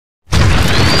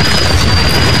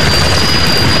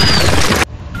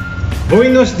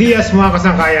Buenos dias mga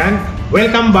kasangkayan!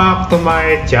 Welcome back to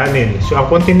my channel. So ang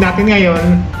content natin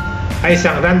ngayon ay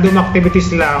isang random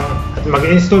activities lang at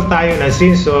mag-install tayo ng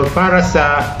sensor para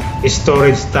sa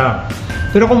storage tank.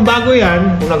 Pero kung bago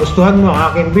yan, kung nagustuhan mo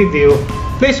ang aking video,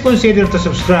 please consider to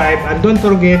subscribe and don't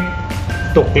forget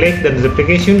to click the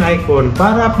notification icon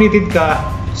para updated ka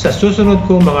sa susunod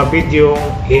kong mga video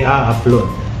i-upload.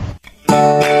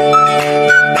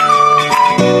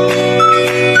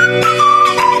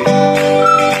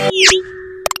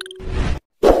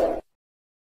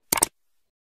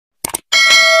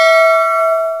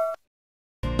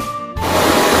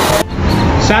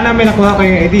 Sana may nakuha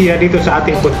kayong idea dito sa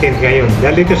ating content ngayon.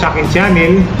 Dahil dito sa aking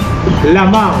channel,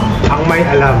 lamang ang may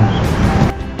alam.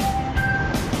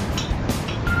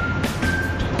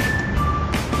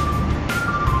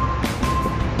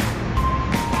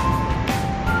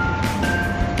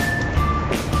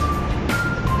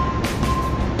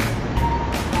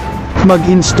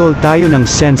 Mag-install tayo ng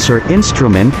sensor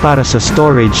instrument para sa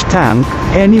storage tank.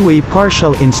 Anyway,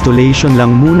 partial installation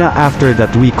lang muna. After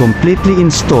that we completely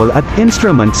install at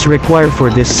instruments required for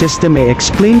this system.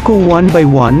 I-explain ko one by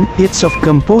one its of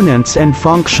components and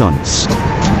functions.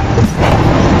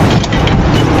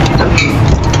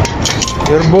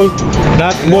 Your bolt,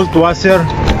 that bolt washer.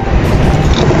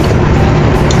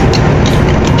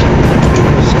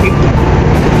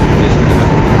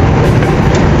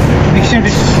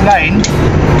 This line,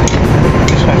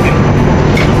 this one here.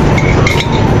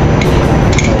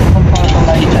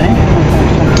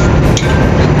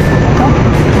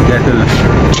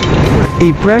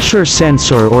 A pressure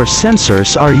sensor or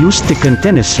sensors are used to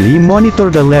continuously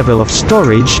monitor the level of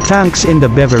storage tanks in the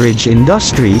beverage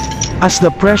industry. As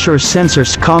the pressure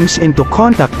sensors comes into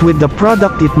contact with the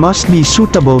product, it must be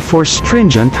suitable for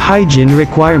stringent hygiene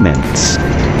requirements.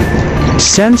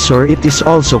 Sensor, it is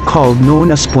also called known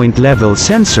as point level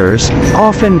sensors,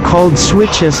 often called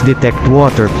switches, detect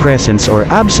water presence or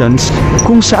absence,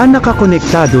 kung saan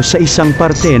nakakonektado sa isang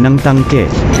parte ng tangke.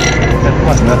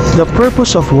 The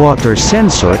purpose of water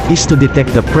sensor is to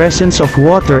detect the presence of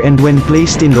water and when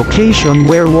placed in location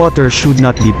where water should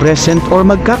not be present or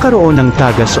magkakaroon ng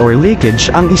tagas or leakage,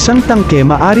 ang isang tangke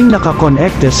maaring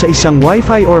nakakonekte sa isang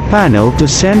Wi-Fi or panel to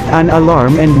send an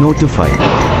alarm and notify.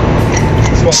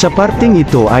 Sa parteng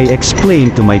ito ay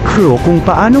explain to my crew kung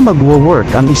paano magwo-work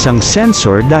ang isang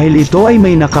sensor dahil ito ay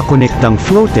may nakakonektang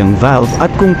floating valve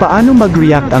at kung paano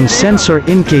mag-react ang sensor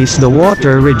in case the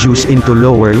water reduce into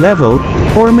lower level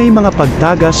or may mga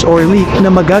pagtagas or leak na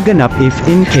magaganap if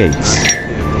in case.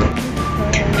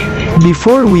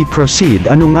 Before we proceed,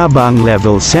 ano nga ba ang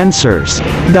level sensors?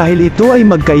 Dahil ito ay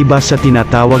magkaiba sa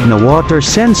tinatawag na water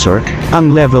sensor, ang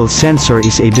level sensor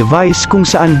is a device kung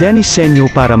saan dinisenyo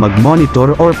para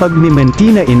mag-monitor or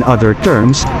pagmimentina in other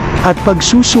terms, at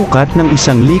pagsusukat ng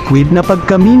isang liquid na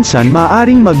pagkaminsan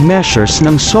maaring mag-measures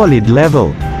ng solid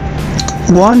level.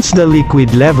 Once the liquid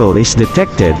level is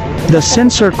detected, the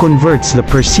sensor converts the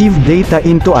perceived data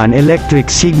into an electric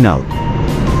signal.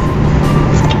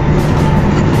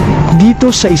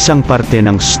 Dito sa isang parte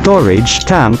ng storage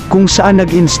tank kung saan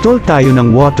nag-install tayo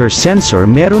ng water sensor,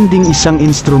 meron ding isang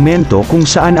instrumento kung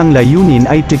saan ang layunin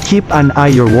ay to keep an eye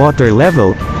your water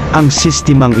level. Ang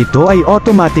sistemang ito ay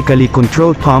automatically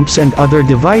control pumps and other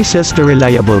devices to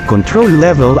reliable control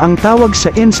level. Ang tawag sa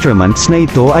instruments na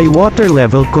ito ay water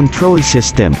level control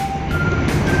system.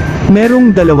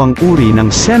 Merong dalawang uri ng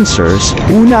sensors.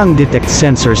 Una, ang detect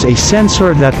sensors, a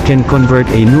sensor that can convert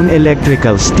a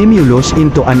non-electrical stimulus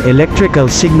into an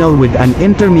electrical signal with an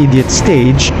intermediate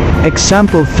stage.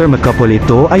 Example, thermocouple,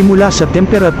 ito ay mula sa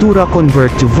temperatura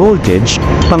convert to voltage.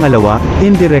 Pangalawa,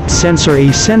 indirect sensor, a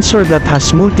sensor that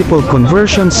has multiple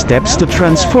conversion steps to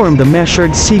transform the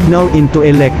measured signal into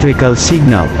electrical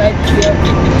signal.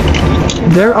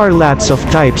 There are lots of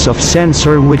types of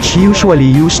sensor which usually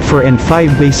used for and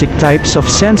 5 basic types of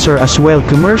sensor as well.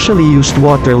 Commercially used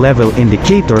water level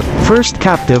indicator, first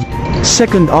captive,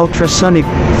 second ultrasonic,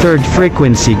 third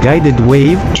frequency guided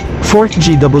wave, fourth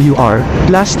GWR,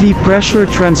 lastly pressure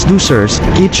transducers.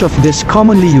 Each of these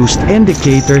commonly used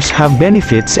indicators have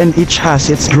benefits and each has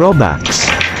its drawbacks.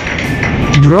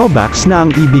 Drawbacks na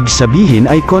ang ibig sabihin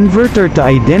ay converter to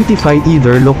identify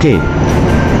either locate.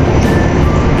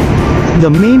 The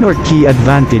main or key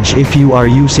advantage if you are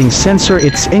using sensor,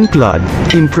 it's include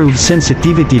improved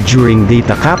sensitivity during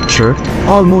data capture,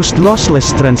 almost lossless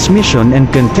transmission and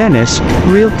continuous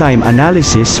real-time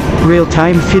analysis,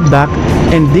 real-time feedback,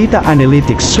 and data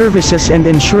analytics services, and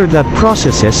ensure that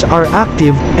processes are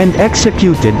active and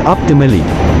executed optimally.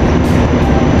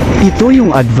 Ito yung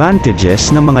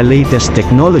advantages ng mga latest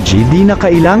technology, di na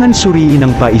kailangan suriin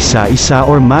ng paisa-isa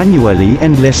or manually,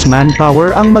 and less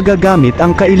manpower ang magagamit,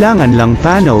 ang kailangan lang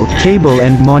panel, cable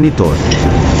and monitor.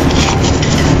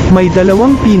 May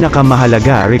dalawang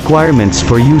pinakamahalaga requirements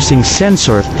for using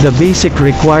sensor. The basic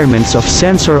requirements of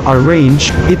sensor are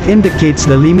range. It indicates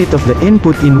the limit of the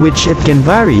input in which it can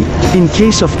vary. In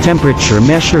case of temperature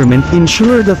measurement,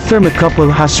 ensure the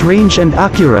thermocouple has range and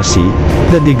accuracy,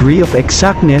 the degree of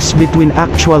exactness between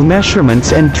actual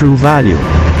measurements and true value.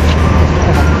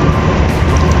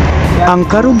 Ang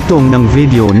karugtong ng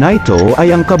video na ito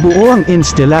ay ang kabuoang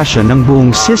installation ng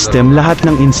buong system. Lahat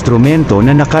ng instrumento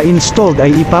na naka-installed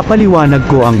ay ipapaliwanag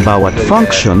ko ang bawat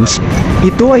functions.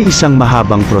 Ito ay isang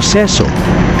mahabang proseso.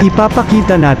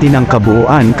 Ipapakita natin ang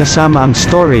kabuuan kasama ang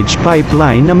storage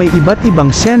pipeline na may iba't ibang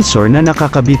sensor na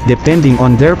nakakabit depending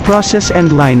on their process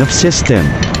and line of system.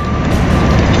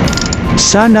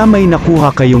 Sana may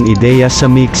nakuha kayong ideya sa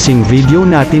mixing video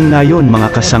natin ngayon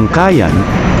mga kasangkayan.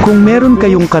 Kung meron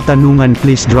kayong katanungan,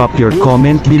 please drop your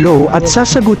comment below at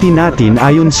sasagutin natin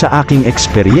ayon sa aking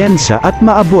eksperyensya at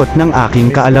maabot ng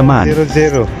aking kaalaman.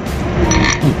 00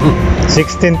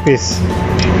 16 piece.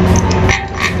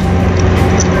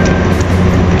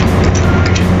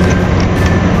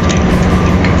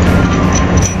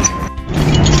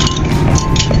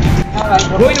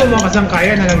 Buhay yung mga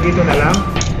kasangkayan na lang dito na lang.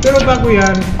 Pero bago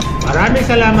yan, maraming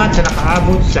salamat sa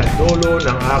nakaabot sa dulo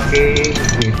ng aking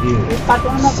video.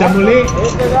 Sa muli,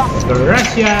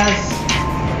 gracias,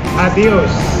 adios.